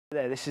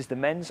This is the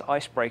men's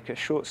Icebreaker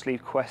short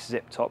sleeve Quest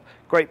zip top.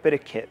 Great bit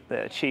of kit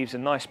that achieves a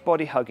nice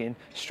body hugging,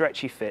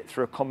 stretchy fit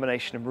through a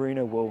combination of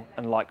merino wool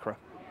and lycra.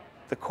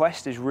 The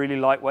Quest is really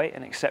lightweight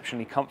and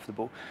exceptionally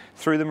comfortable.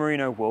 Through the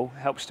merino wool,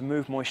 it helps to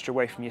move moisture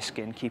away from your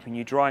skin, keeping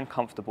you dry and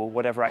comfortable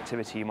whatever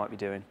activity you might be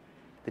doing.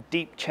 The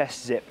deep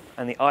chest zip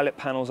and the eyelet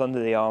panels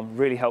under the arm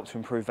really help to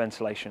improve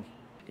ventilation.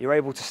 You're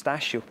able to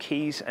stash your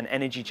keys and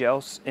energy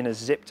gels in a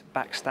zipped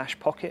back stash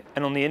pocket.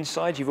 And on the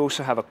inside, you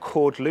also have a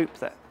cord loop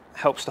that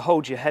helps to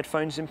hold your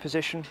headphones in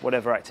position,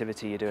 whatever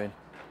activity you're doing.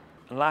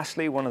 And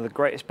lastly, one of the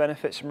greatest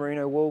benefits of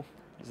merino wool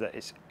is that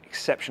it's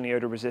exceptionally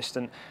odor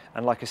resistant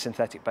and, like a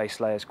synthetic base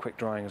layer, is quick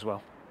drying as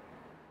well.